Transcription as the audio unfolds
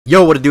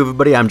Yo, what to do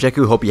everybody, I'm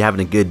Jeku, hope you're having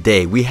a good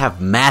day. We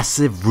have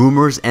massive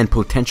rumors and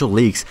potential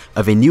leaks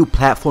of a new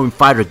platform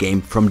fighter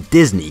game from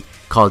Disney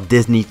called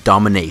Disney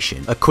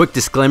Domination. A quick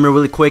disclaimer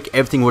really quick,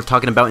 everything we're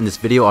talking about in this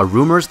video are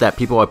rumors that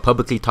people are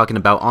publicly talking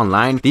about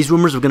online. These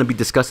rumors we're going to be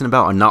discussing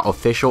about are not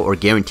official or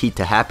guaranteed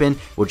to happen,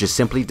 we're just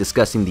simply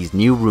discussing these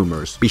new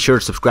rumors. Be sure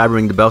to subscribe and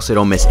ring the bell so you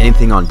don't miss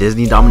anything on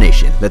Disney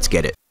Domination. Let's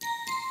get it.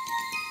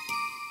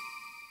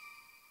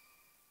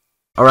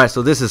 Alright,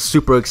 so this is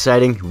super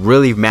exciting,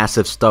 really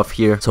massive stuff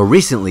here. So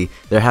recently,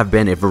 there have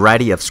been a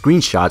variety of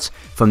screenshots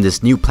from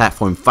this new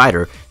platform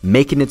fighter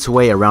making its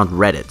way around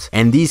Reddit.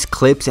 And these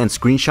clips and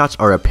screenshots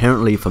are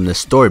apparently from the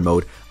story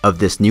mode of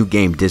this new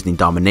game, Disney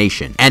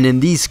Domination. And in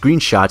these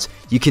screenshots,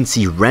 you can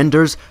see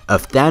renders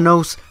of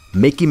Thanos,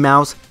 Mickey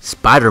Mouse,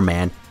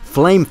 Spider-Man,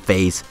 Flame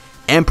Face,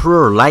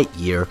 Emperor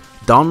Lightyear,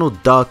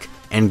 Donald Duck,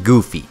 and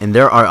Goofy. And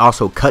there are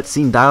also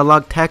cutscene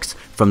dialogue text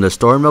from the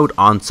story mode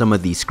on some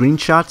of these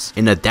screenshots.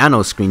 In the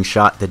Thanos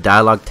screenshot, the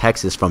dialogue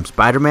text is from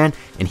Spider-Man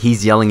and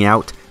he's yelling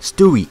out,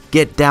 "Stewie,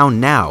 get down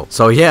now."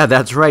 So yeah,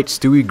 that's right,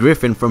 Stewie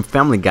Griffin from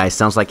Family Guy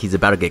sounds like he's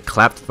about to get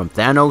clapped from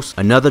Thanos.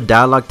 Another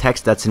dialogue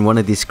text that's in one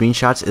of these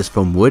screenshots is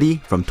from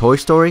Woody from Toy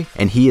Story,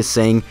 and he is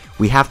saying,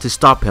 "We have to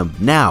stop him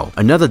now."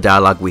 Another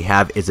dialogue we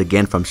have is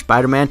again from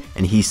Spider-Man,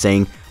 and he's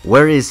saying,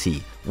 "Where is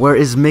he? Where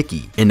is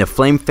Mickey?" In the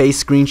Flame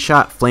Face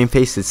screenshot, Flame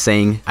Face is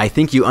saying, "I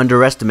think you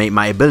underestimate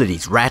my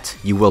abilities, rat.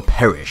 You will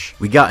perish."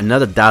 We got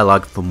another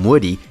dialogue from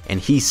Woody, and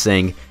he's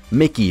saying,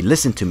 "Mickey,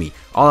 listen to me.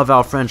 All of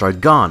our friends are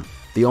gone.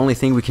 The only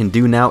thing we can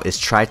do now is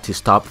try to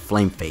stop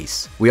Flame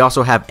Face." We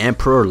also have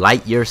Emperor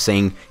Lightyear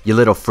saying, "Your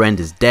little friend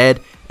is dead."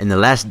 And the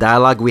last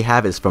dialogue we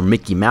have is from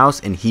Mickey Mouse,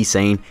 and he's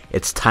saying,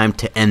 "It's time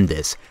to end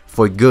this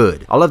for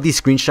good." All of these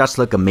screenshots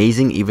look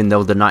amazing even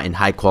though they're not in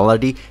high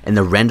quality, and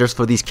the renders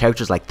for these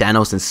characters like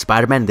Thanos and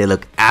Spider-Man, they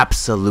look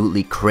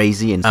absolutely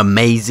crazy and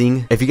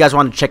amazing. If you guys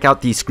want to check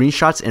out these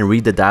screenshots and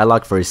read the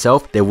dialogue for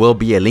yourself, there will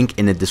be a link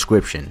in the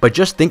description. But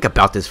just think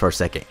about this for a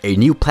second. A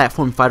new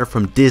platform fighter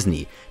from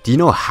Disney. Do you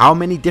know how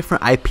many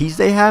different IPs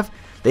they have?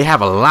 They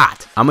have a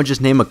lot. I'm gonna just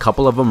name a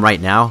couple of them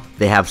right now.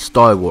 They have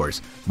Star Wars,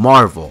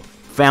 Marvel,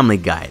 Family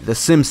Guy, The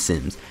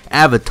Simpsons,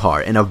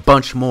 Avatar, and a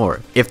bunch more.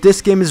 If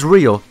this game is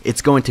real,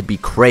 it's going to be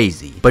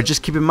crazy. But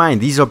just keep in mind,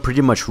 these are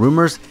pretty much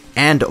rumors,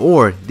 and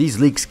or these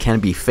leaks can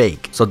be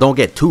fake. So don't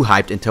get too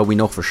hyped until we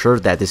know for sure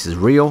that this is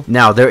real.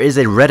 Now, there is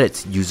a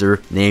Reddit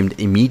user named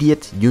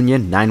Immediate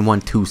Union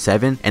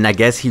 9127, and I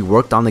guess he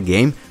worked on the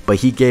game, but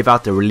he gave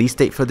out the release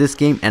date for this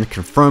game and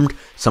confirmed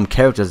some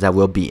characters that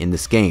will be in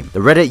this game.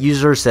 The Reddit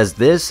user says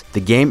this: "The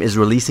game is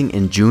releasing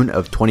in June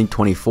of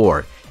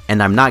 2024.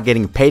 And I'm not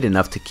getting paid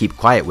enough to keep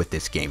quiet with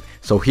this game.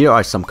 So here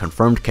are some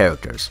confirmed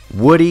characters: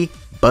 Woody,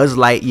 Buzz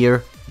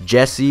Lightyear,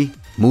 Jessie,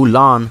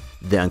 Mulan,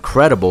 The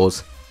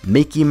Incredibles,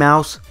 Mickey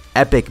Mouse,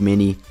 Epic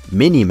Minnie,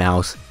 Minnie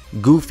Mouse,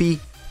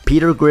 Goofy,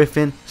 Peter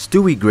Griffin,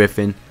 Stewie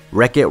Griffin,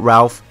 Wreck-It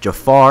Ralph,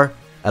 Jafar,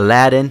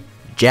 Aladdin,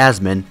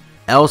 Jasmine,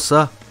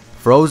 Elsa,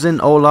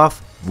 Frozen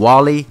Olaf,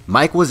 Wally,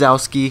 Mike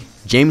Wazowski,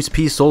 James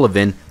P.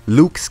 Sullivan,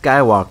 Luke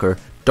Skywalker,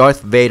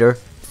 Darth Vader,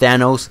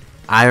 Thanos,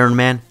 Iron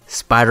Man,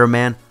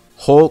 Spider-Man,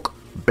 Hulk,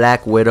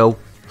 Black Widow,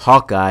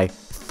 Hawkeye,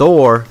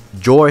 Thor,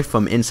 Joy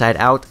from Inside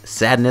Out,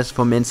 Sadness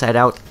from Inside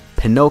Out,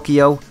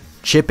 Pinocchio,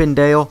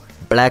 Chippendale,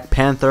 Black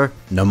Panther,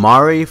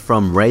 Namari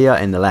from Raya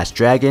and the Last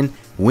Dragon,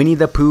 Winnie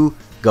the Pooh,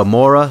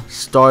 Gamora,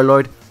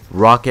 Star-Lord,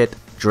 Rocket,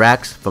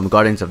 Drax from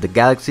Guardians of the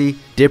Galaxy,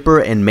 Dipper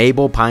and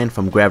Mabel Pine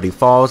from Gravity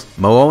Falls,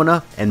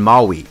 Moana, and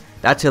Maui."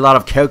 That's a lot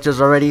of characters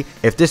already.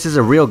 If this is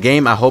a real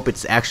game, I hope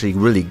it's actually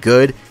really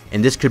good,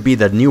 and this could be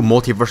the new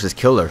Multiversus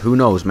killer, who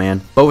knows,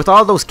 man. But with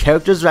all those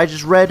characters I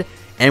just read,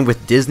 and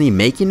with Disney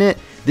making it,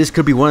 this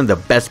could be one of the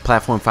best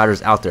platform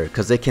fighters out there,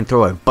 because they can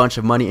throw a bunch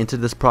of money into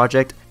this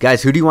project.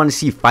 Guys, who do you want to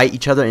see fight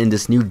each other in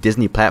this new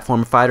Disney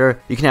platform fighter?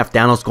 You can have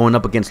Thanos going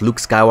up against Luke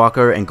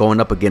Skywalker and going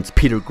up against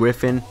Peter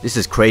Griffin. This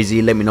is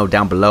crazy. Let me know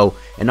down below.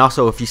 And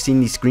also, if you've seen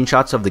these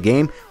screenshots of the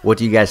game, what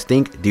do you guys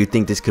think? Do you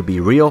think this could be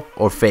real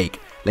or fake?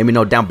 Let me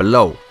know down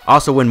below.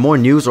 Also, when more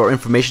news or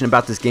information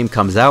about this game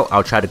comes out,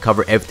 I'll try to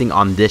cover everything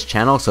on this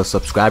channel, so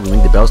subscribe and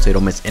ring the bell so you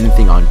don't miss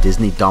anything on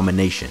Disney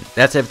Domination.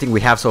 That's everything we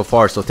have so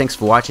far, so thanks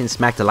for watching.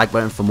 Smack the like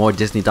button for more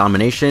Disney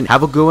Domination.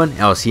 Have a good one, and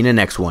I'll see you in the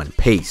next one.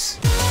 Peace.